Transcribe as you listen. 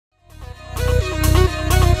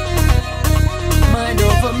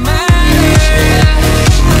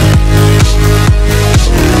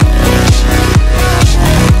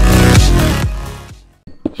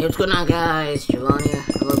going on, guys? Javon here.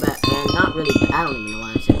 We're back, and not really. I don't even know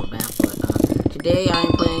why I'm saying we're back, but today I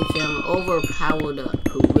am playing some overpowered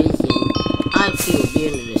prison. IP will be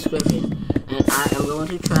in the description, and I am going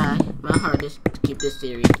to try my hardest to keep this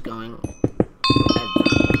series going forever.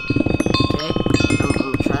 Okay, I'm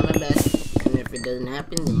gonna try my best, and if it doesn't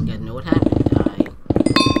happen, then you guys know what happened.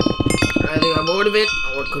 I either got bored of it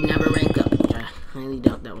or could never rank up, which I highly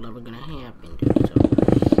doubt that will ever gonna happen, dude.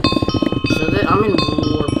 So I'm in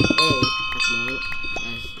Warp A at the moment,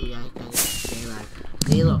 as you guys say, like,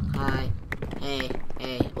 hey, look, hi, hey,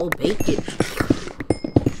 oh, bacon.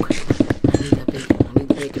 I need that bacon, I need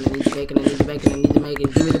the bacon, I need the bacon, I need the bacon, I need the bacon,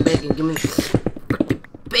 give me the bacon, give me the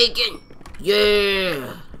bacon,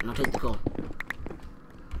 yeah, and I'll take the coal.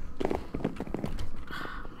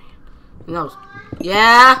 Oh, man. No,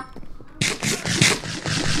 yeah?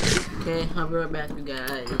 Okay, I'll be right back, you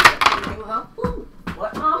guys.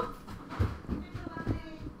 What, Mom?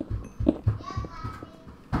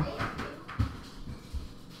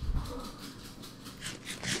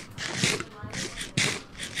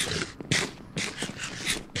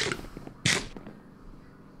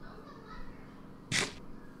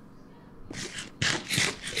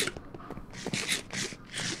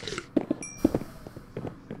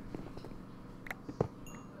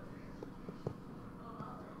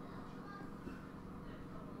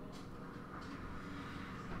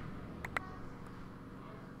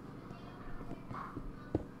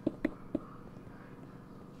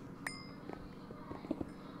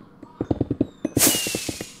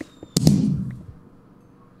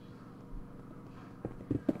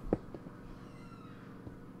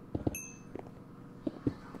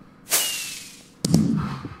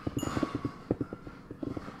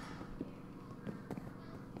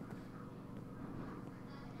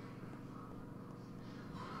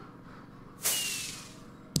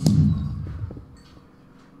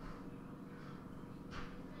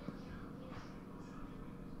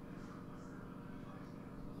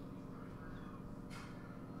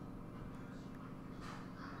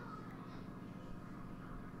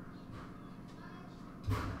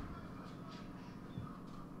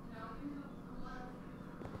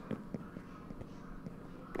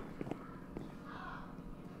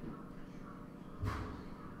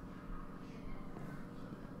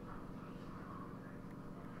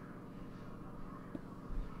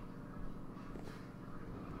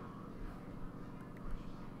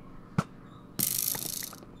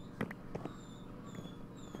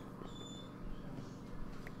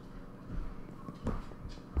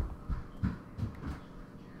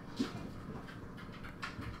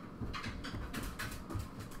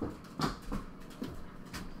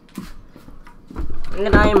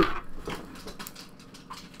 And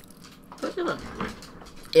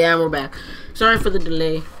yeah, we're back. Sorry for the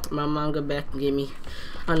delay. My mom got back and gave me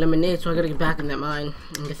a lemonade, so I gotta get back in that mine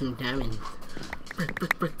and get some diamonds.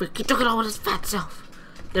 Brick. Keep talking all his fat self.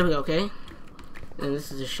 There we go, okay? And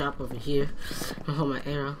this is a shop over here. I'll hold my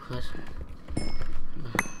arrow, cause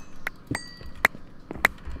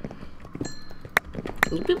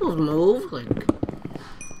these people move like,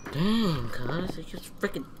 dang, cuz they just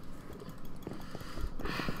freaking.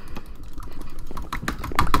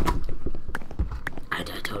 I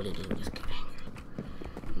totally didn't just get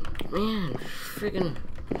angry. Man, friggin'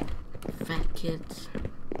 fat kids.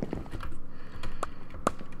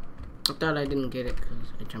 I thought I didn't get it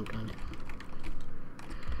because I jumped on it.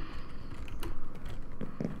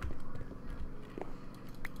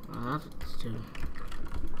 Well, that's too.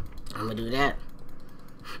 I'm gonna do that.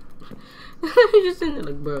 You just sitting there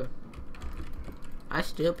like, bro. I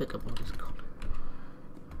still pick up all this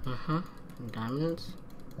gold. Diamonds.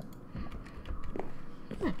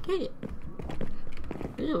 Yeah, take it.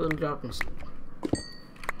 There's a little drop in.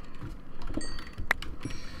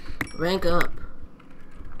 Rank up.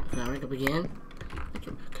 Can I rank up again?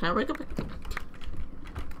 Can I rank up again?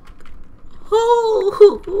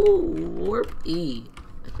 Ooh, Warp E.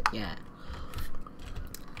 Yeah.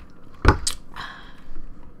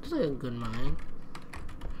 This is a good mine.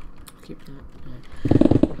 Keep that.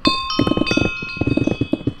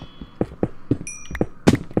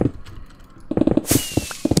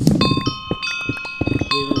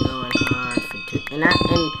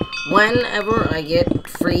 And whenever I get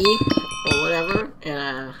free or whatever,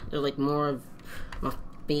 and there's like more of my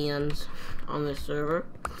fans on this server,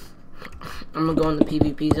 I'm gonna go in the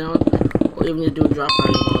PvP zone, or even just do a drop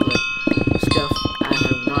party of all the stuff I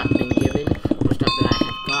have not been given, or stuff that I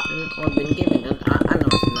have gotten or been given. I know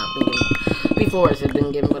it's not been given. Before it's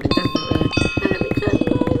been given, but it doesn't really matter because I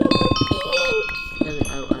love fans.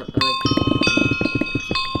 I like people.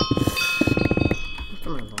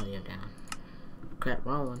 Turn my volume down. Crap,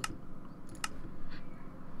 wrong one.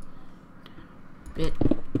 bit.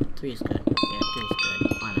 3 is good. Yeah, 3 is good.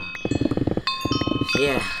 Why not? So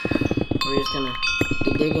yeah, we're just gonna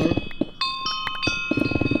be digging.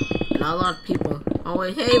 Not a lot of people. Oh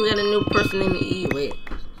wait, hey, we got a new person in the E. Wait.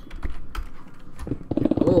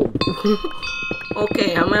 Oh.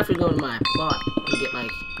 Okay, I'm actually going to my plot to get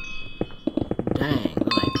like, dang,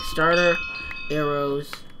 like starter,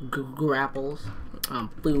 arrows, grapples,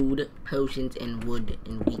 food, potions, and wood,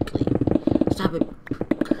 and weekly. Stop it.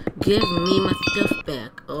 Give me my stuff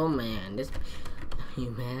back. Oh man, this,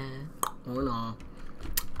 you mad? Oh no.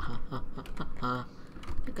 Ha ha ha ha ha.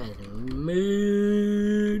 That guy's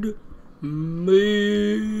mad.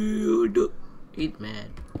 Mad. He's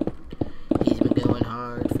mad. He's been going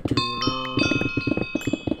hard for too long.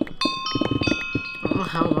 I don't know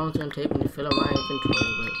how long it's gonna take me to fill up my inventory,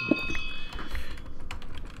 but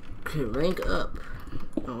okay, rank up.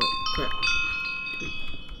 Oh wait, crap.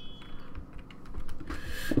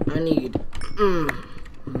 I need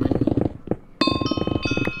money.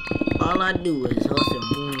 All I do is hustle.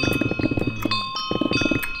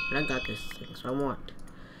 But I got this thing, so I want,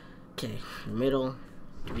 okay, the middle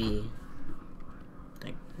to be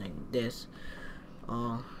like this.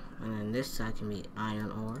 And then this side can be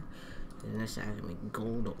iron ore, and this side can be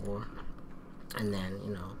gold ore, and then,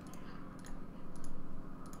 you know,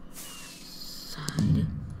 side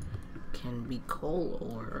can be coal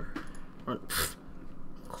ore, or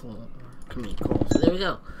coal ore, can be coal. So there we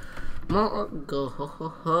go. More go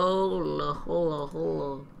hola.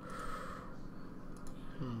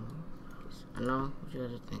 I know what you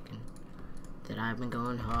guys are thinking, that I've been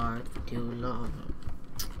going hard for too long.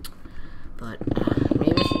 But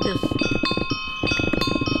maybe I should just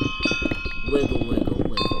wiggle.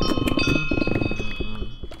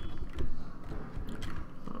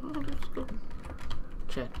 Let's go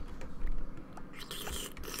check.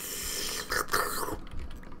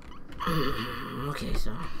 Okay,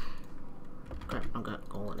 so crap, I got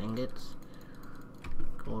gold ingots,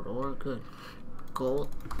 gold ore, good. Gold,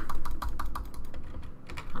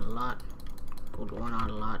 a lot. Gold ore, not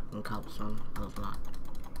a lot. And cobblestone, a lot.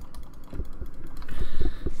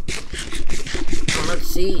 Let's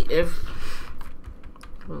see if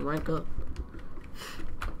we'll rank up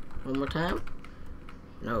one more time.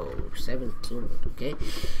 No, 17. Okay.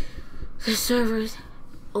 The servers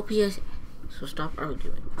OPS. So stop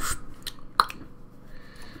arguing.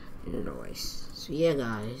 Nice. So yeah,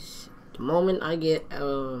 guys. The moment I get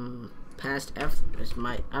past F, this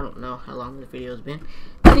might, I don't know how long the video's been.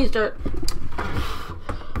 I need to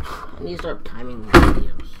start timing the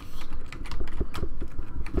videos.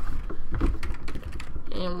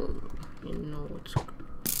 And you know what's,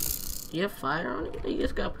 do you have fire on it? You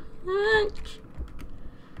just got punch.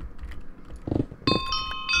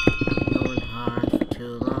 Going hard for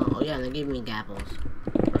too long. Oh yeah, and they gave me apples,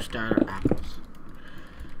 or starter apples.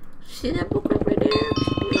 See that book right there?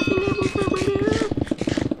 You see that book right there?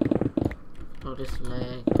 Oh, this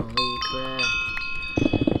lag. Holy crap.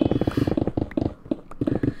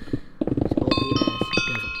 It's OBS.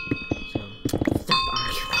 So, stop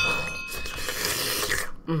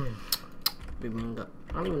arguing.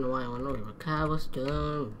 I don't even know why I went over here.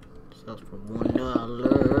 Cobblestone sells for $1.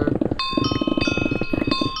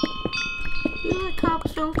 You like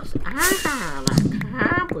cobblestone? Because I like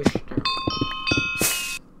cobblestone.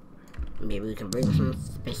 Maybe we can bring some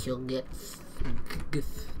special gifts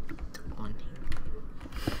on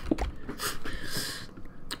here.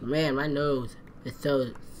 Man, my nose is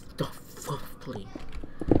so stuffy.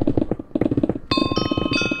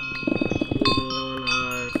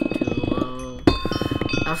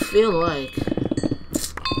 I feel like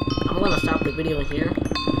I'm gonna stop the video here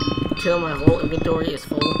until my whole inventory is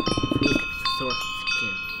full of resource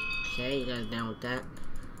skins. Okay, you guys down with that?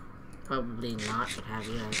 Probably not, but have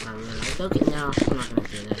you guys not realized? Okay, no, I'm not gonna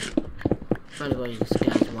do that. I'm gonna go to this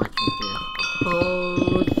guys watch me do the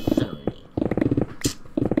whole Sony.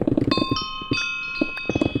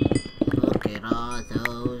 Look at all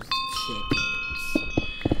those chickens.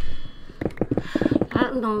 I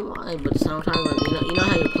don't know why, but sometimes, you know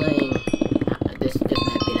how you're playing this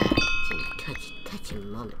might be that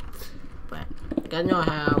touching moment. But you guys know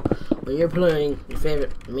how when you're playing your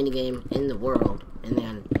favorite minigame in the world, and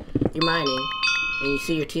then you're mining, and you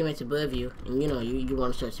see your teammates above you, and you know you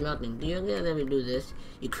want to start smelting. Do you guys ever do this?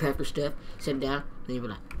 You craft your stuff, sit down, and you be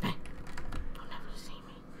like, "Hey, don't ever see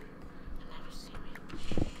me. Don't ever see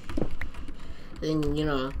me." Then you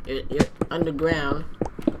know you're underground.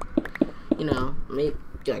 You know, maybe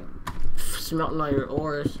like smelting all your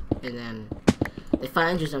ores, and then they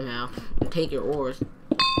find you somehow and take your ores, and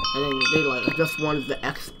then they like, I just wanted the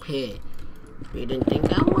XP. You didn't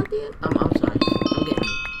think I wanted it? I'm sorry. I'm getting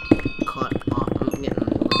caught off.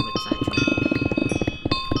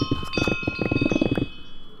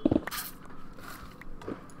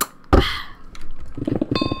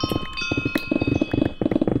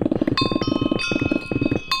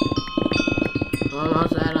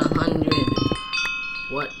 almost at 100.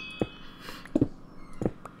 What?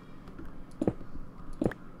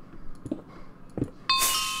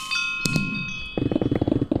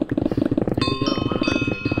 There we go.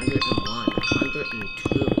 100, 101,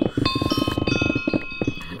 102,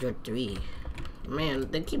 103. Man,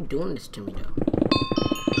 they keep doing this to me though.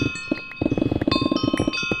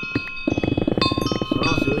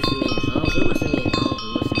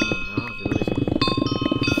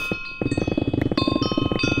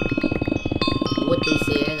 What they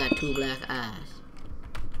say, I got 2 black eyes.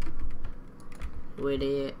 Where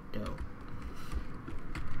they at though?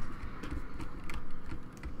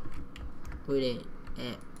 Where they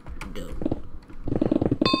at though?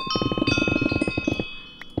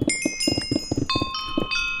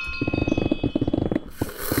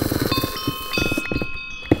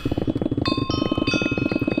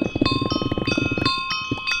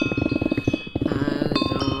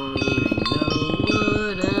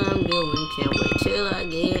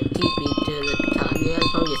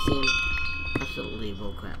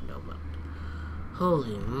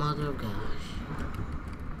 Holy mother of gosh.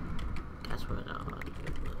 That's where the audio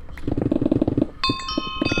was.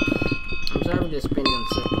 I'm sorry for just spinning in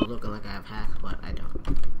circles looking like I have hacks, but I don't.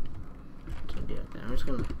 So deal with that. I'm just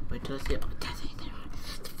gonna wait till I see it. I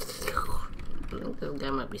think this guy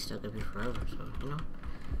might be stuck up here forever, so you know.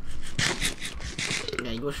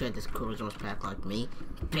 Yeah, you wish you had this cool resource pack like me.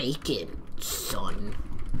 Bacon, son.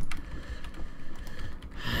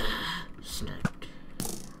 Sniped.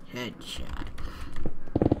 Headshot.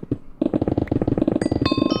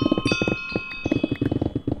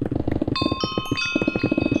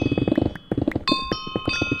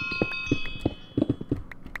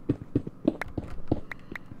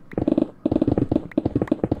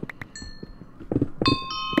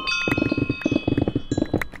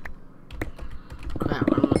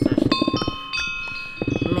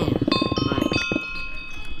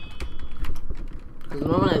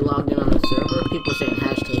 People saying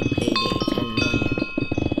hashtag payday 10 million.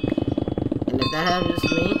 And if that happens to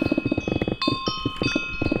me,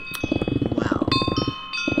 wow.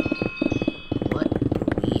 What do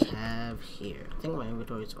we have here? I think my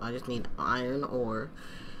inventory is, I just need iron ore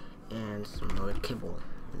and some more kibble.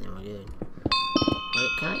 And then we're good.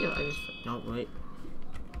 Wait, can I just, no, wait.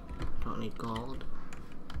 Don't need gold.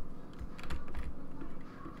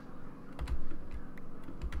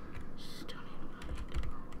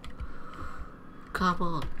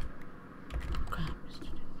 Cobble. Crap.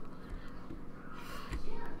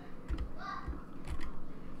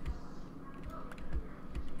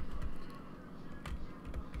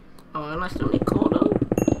 Oh, and I still need coal though?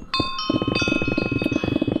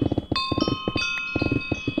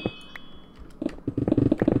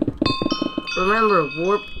 Remember,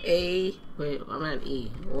 warp A. Wait, I'm at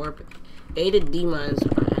E. Warp A to D mines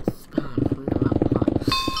are at spawn from the map lot.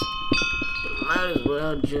 Might as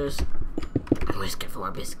well just risk it for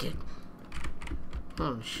a biscuit.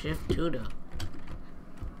 Oh, shift 2 though.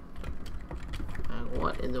 Like,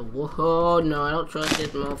 what in the world? Oh no, I don't trust this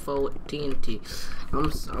mofo with TNT. I'm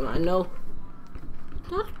sorry, I know.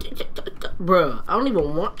 Bruh, I don't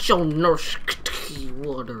even want your nurse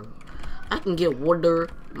water. I can get water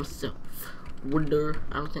myself. Water.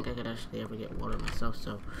 I don't think I could actually ever get water myself,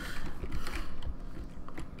 so.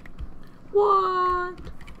 What?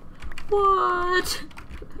 What?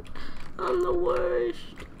 I'm the worst.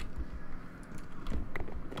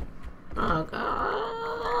 Oh god, I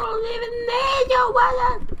don't even need your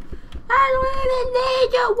water. I don't even need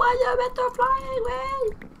your water at the flying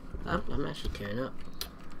wheel. I'm actually tearing up.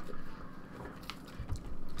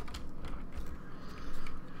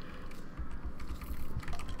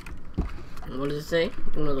 What does it say?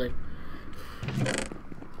 You know, like.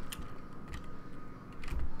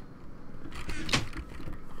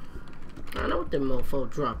 I know what the mofo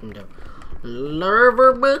dropping though.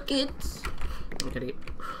 Lurver buckets. I gotta get.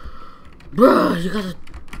 Bruh, you got a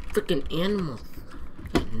freaking animal.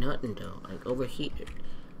 Got nothing though. Like overheated.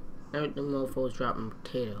 Now the mofo's dropping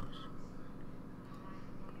potatoes.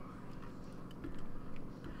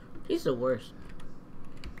 He's the worst.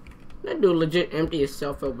 That dude legit empty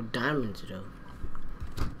himself up with diamonds though.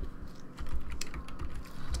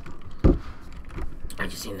 I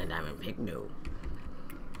just seen the diamond pick though.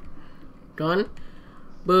 Done?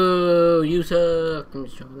 Boo, you suck. I'm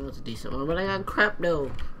just trying to, that's a decent one, but I got crap though.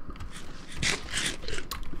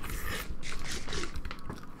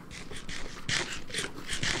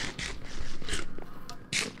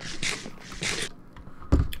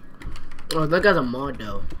 Oh, that guy's a mod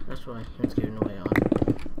though. That's why he's giving away on.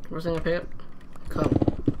 First thing I pick up? Come.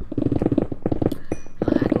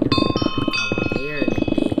 I can get over there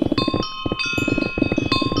today.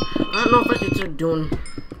 don't know if I should start doing.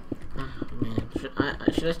 Man,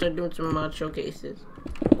 should I start doing some mod showcases?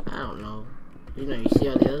 I don't know. You know, you see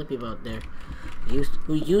all the other people out there who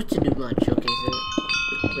used to do mod showcases,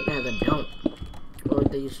 but now they don't. Or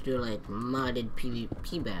they used to do like modded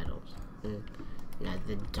PvP battles. And now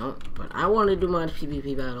they don't. But I want to do modded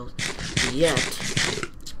PvP battles. Yet,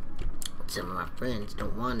 some of my friends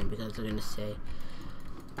don't want it because they're gonna say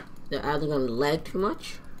they're either gonna lag too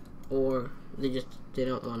much, or they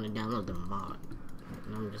don't want to download the mod.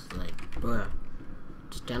 And I'm just like, bruh,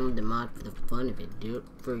 just download the mod for the fun of it. Do it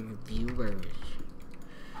for your viewers.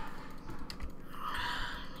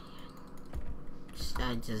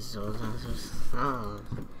 I just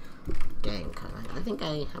dang, I think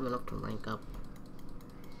I have enough to rank up.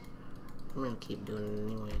 I'm gonna keep doing it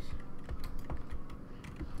anyways.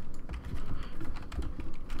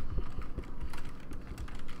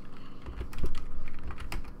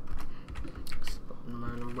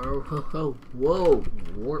 Whoa,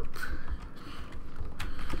 warp.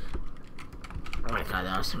 Oh my god,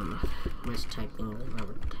 that was some mistyping.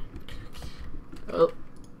 Oh,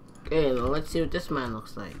 okay, well, let's see what this man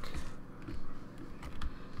looks like.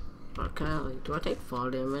 What kind of, like, do I take fall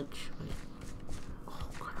damage? Wait. Oh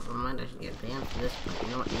crap, I might actually get banned for this, but you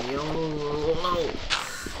know what? Yo,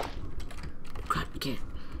 crap, you can't.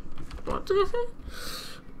 What did I say?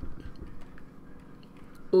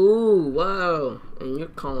 Ooh, wow. And you're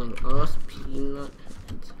calling us peanut?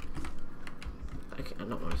 I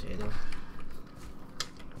don't want to say that.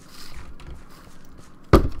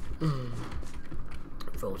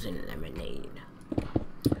 Frozen lemonade.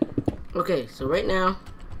 Okay, so right now,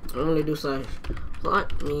 I'm going to do slash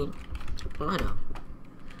plot me auto.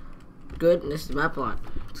 Good, this is my plot.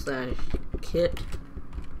 Slash kit.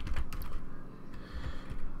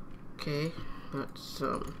 Okay, that's,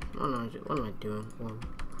 what am I doing?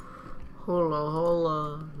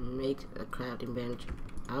 Hola, make a crafting bench.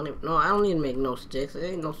 I don't need to make no sticks. It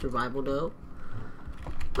ain't no survival though. I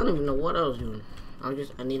don't even know what I was doing. I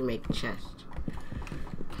need to make a chest.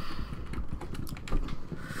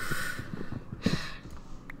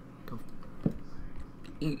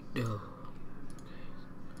 Eat though.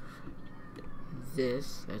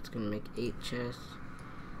 That's gonna make 8 chests.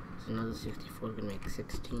 So another 64 is gonna make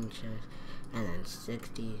 16 chests. And then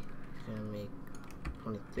 60 is gonna make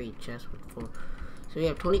 23 chests with 4. So we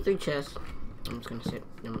have 23 chests. I'm just gonna set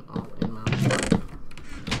them all in my plot.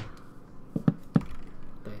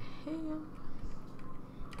 The hell?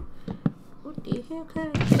 What the hell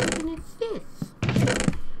kind of chicken is this?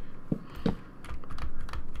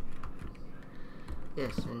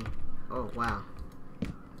 Yes, and oh wow.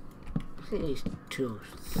 Look at these two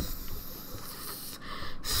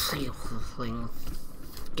things.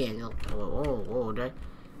 Oh, that.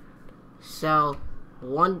 So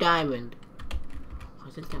 1 diamond. I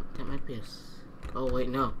think that might be a. Oh wait,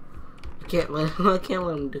 no. I can't let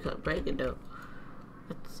him break it though.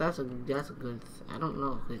 That's a good. I don't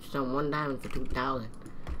know. It's done 1 diamond for 2,000.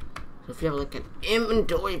 So if you have like an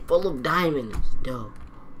inventory full of diamonds, though.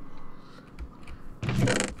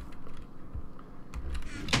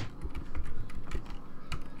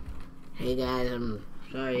 Hey guys, I'm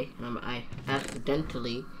sorry. I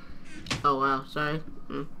accidentally. Oh wow, sorry.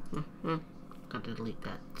 Got to delete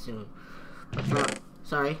that soon. But,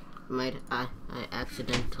 sorry, I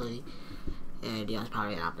accidentally, and you guys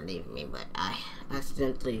probably not believe me, but I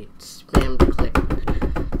accidentally spammed clicked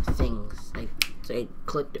things. Like, so I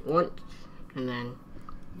clicked it once, and then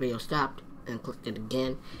video stopped, and clicked it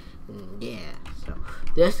again, and yeah. So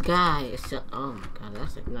this guy is so. Oh my god,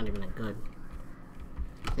 that's like not even a good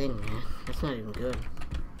thing, man. That's not even good.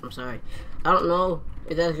 I'm sorry. I don't know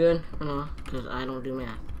if that's good or not, because I don't do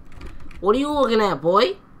math. What are you looking at,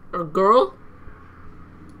 boy? Or girl?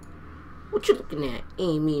 What you looking at,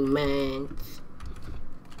 Amy, man?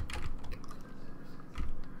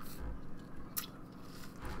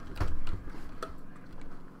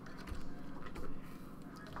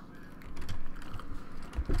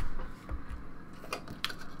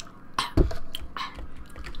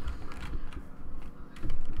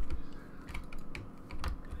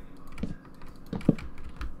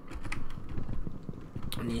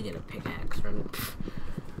 I need to get a pickaxe from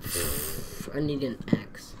I need an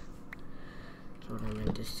axe. That's what I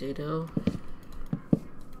meant to say though.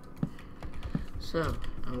 So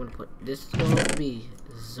I'm gonna put this is going to be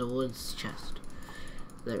Zord's chest.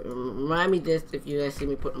 Like, remind me this if you guys see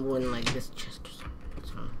me putting one like this chest or something.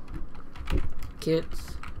 So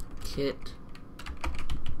kit,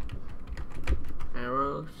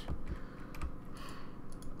 arrows.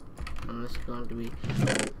 And this is going to be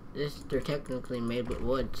they're technically made with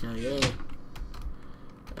wood, so yay.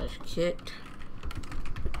 That's kit.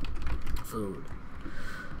 food.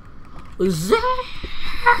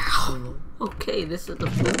 Okay, this is the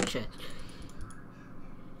food chest.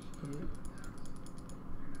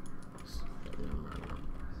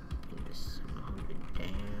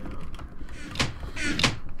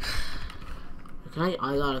 I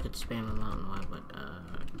thought I could spam a mountain wide, but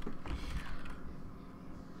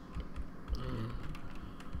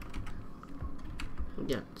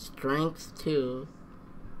yeah, strength 2,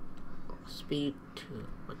 speed 2.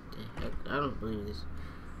 What the heck? I don't believe this.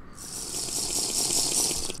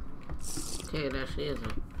 Okay, it actually is a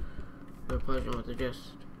weird potion with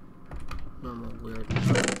just normal weird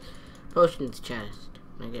potions chest.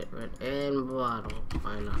 I get red and bottle.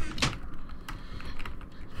 Why not?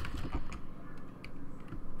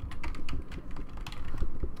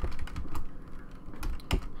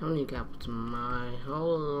 How many apples am I?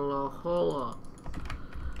 Hola.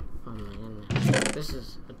 Oh my goodness. This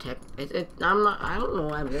is a tech. I don't know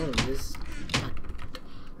why I'm doing this.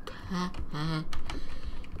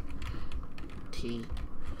 T.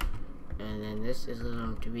 And then this is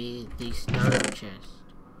going to be the starter chest.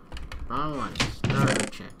 Wrong one. Starter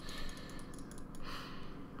chest.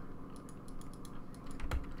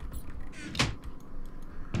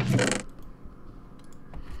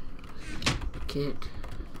 Kit.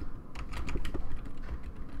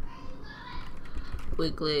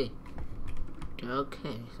 Weekly.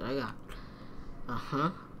 Okay, so I got.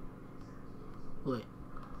 Wait.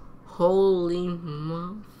 Holy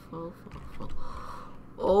motherfucker.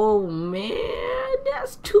 Oh man,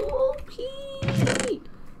 that's too OP.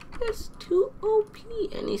 That's too OP.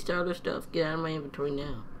 Any starter stuff, get out of my inventory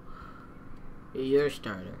now. Your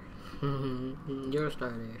starter. Your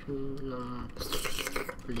starter.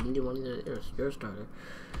 Your starter.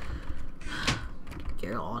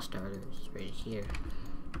 You're all starters right here.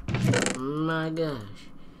 My gosh.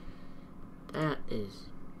 That is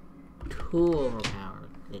too overpowered.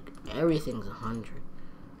 Like, everything's 100.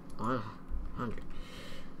 100.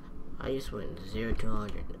 I just went 0 to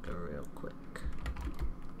 100 real quick.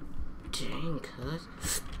 Dang, cuz.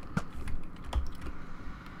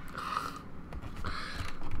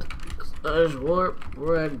 There's warp,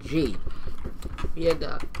 we're at G. Yeah,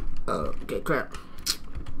 God. Okay, crap.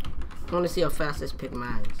 I want to see how fast this pick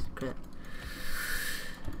mines. Crap.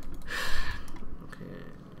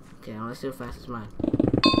 Okay, I want to see how fast it's mine.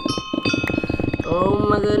 Oh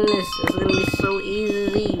my goodness, it's gonna be so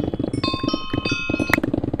easy.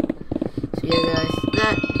 So yeah, guys,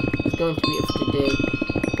 that is going to be it for today.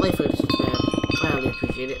 Like, for subscribe. I highly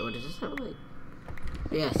appreciate it. What does this sound like?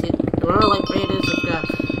 Yeah, see, remember, like, rate, and subscribe.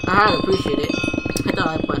 I highly appreciate it. Hit that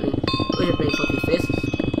like button. With your big fluffy fist.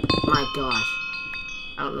 My gosh.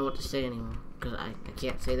 I don't know what to say anymore. Because I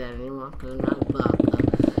can't say that anymore. Because I'm not a bug and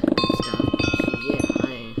stuff. So yeah,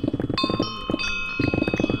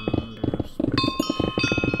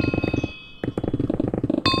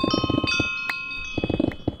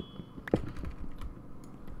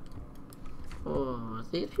 oh,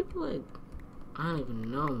 these people, like, I don't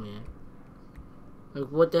even know, man. Like,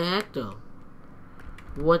 what the heck, though?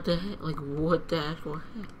 What the heck? Like, what the actual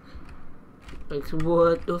heck? Like,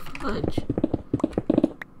 what the fudge?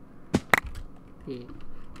 Yeah.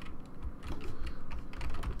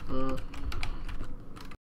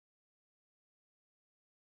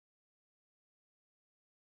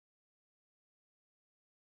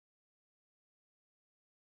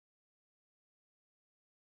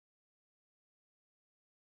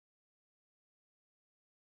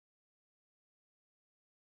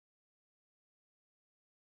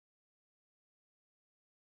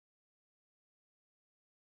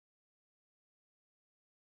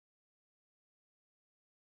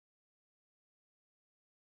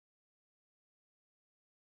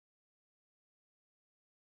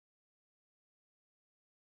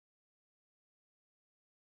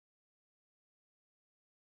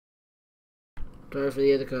 Sorry for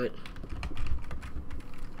the other cut.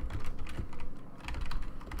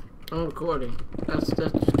 I'm recording. That's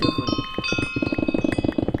just too funny.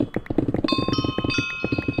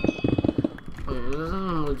 Okay, there's a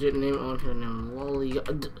legit name on here now. Wally.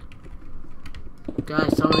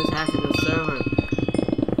 Guys, someone's hacking the server.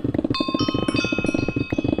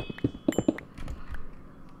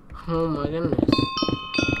 Oh my goodness.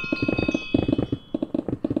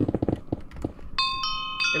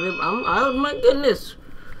 Oh my goodness.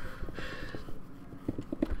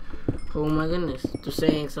 Oh my goodness. They're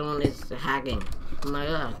saying someone is hacking. Oh my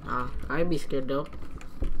god. I'd be scared though.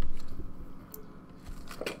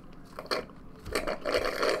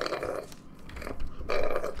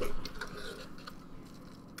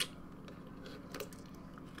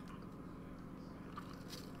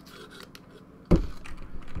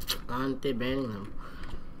 aren't they banning them?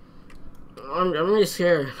 I'm really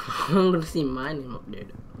scared. I'm gonna see my name up there.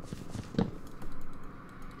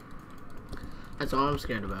 That's all I'm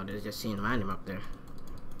scared about, is just seeing my name up there.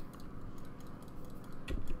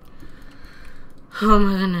 Oh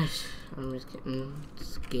my goodness. I'm just getting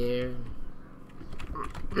scared.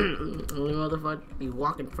 Only motherfucker, you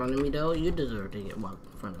walk in front of me though, you deserve to get walked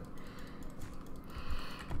in front of me.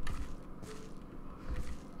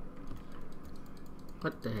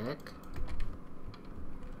 What the heck?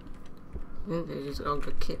 They just all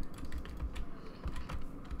got kicked.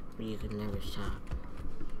 You can never stop.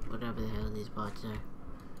 Whatever the hell these bots are.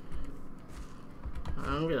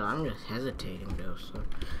 I'm just hesitating though, so.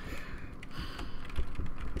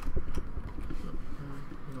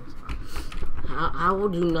 How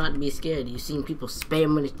would you not be scared? You seen people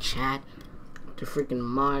spam in the chat to freaking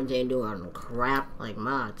mods and doing crap like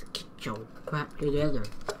mods. Get your crap together.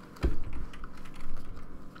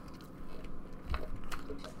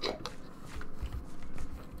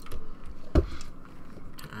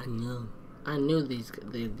 I knew I knew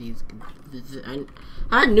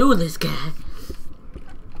this guy.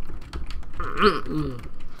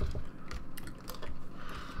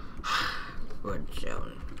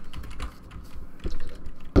 Redstone.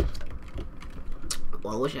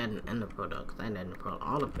 Well, I wish I had an ender pearl though, because I had an ender pearl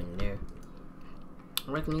all up in there.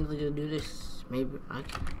 I reckon easily to do this. Maybe I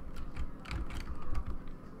can.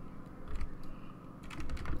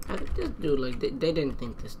 I could just do like they didn't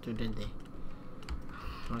think this through, did they?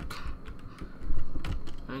 Like,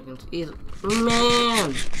 I can easily.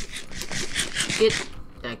 Man! Get.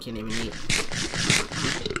 I can't even eat.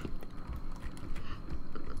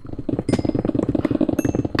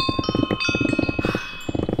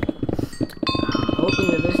 I'm hoping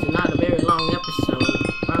that this is not a very long episode.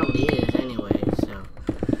 Probably is anyway, so.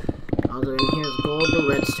 All they're in here is gold and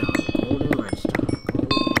redstone. Gold and redstone.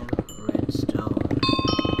 Gold and redstone.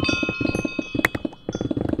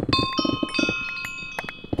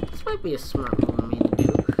 This might be a smart move for me to do.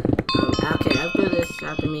 Okay, after this,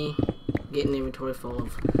 after me getting inventory full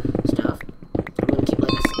of stuff, I'm gonna keep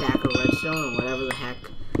like a stack of redstone or whatever the heck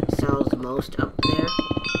sells the most up there.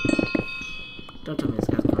 Don't tell me this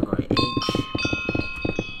guy's gonna go to H.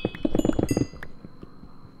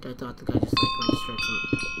 I thought the guy just like went straight from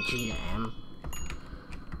G to M.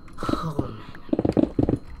 Oh man.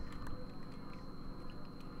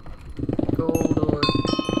 Gold ore.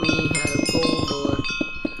 We have gold ore.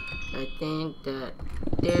 I think that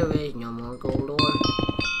there is no more gold ore.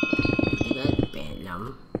 You guys banned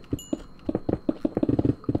them.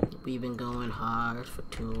 We've been going hard for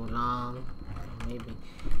too long. Maybe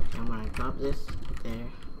I'm gonna drop this there.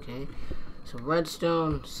 Okay. So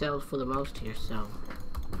redstone sells for the most here, so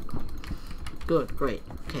good, great.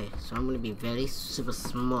 Okay, so I'm gonna be very super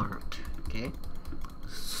smart. Okay.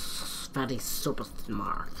 Very super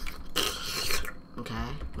smart.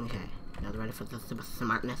 Okay, okay. Now ready for the super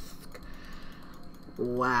smartness?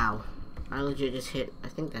 Wow. I legit just hit, I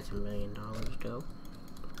think that's $1 million though.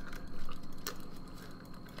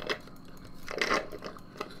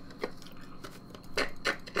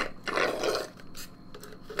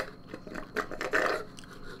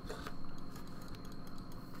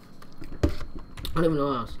 I don't even know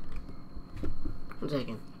what else. 1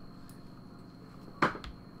 second.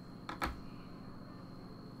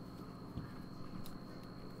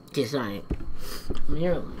 Okay, sorry. I'm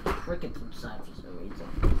hearing crickets inside for some reason.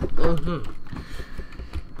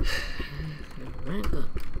 Rank up.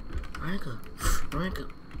 Rank up. Rank up.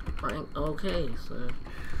 Rank. Okay, so.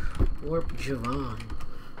 Warp Javon.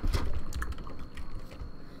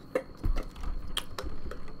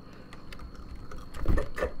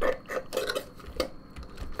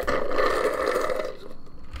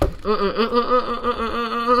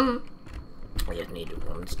 I just needed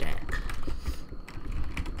 1 stack.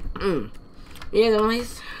 Yeah,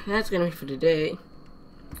 guys, that's gonna be for today.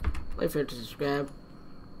 Wait for it to subscribe.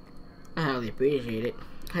 I highly appreciate it.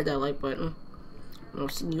 Hit that like button. And I'll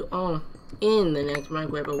see you all in the next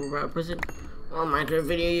Minecraft Overpowered Prison or Minecraft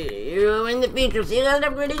video in the future. See you guys.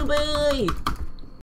 Have a great day. Bye.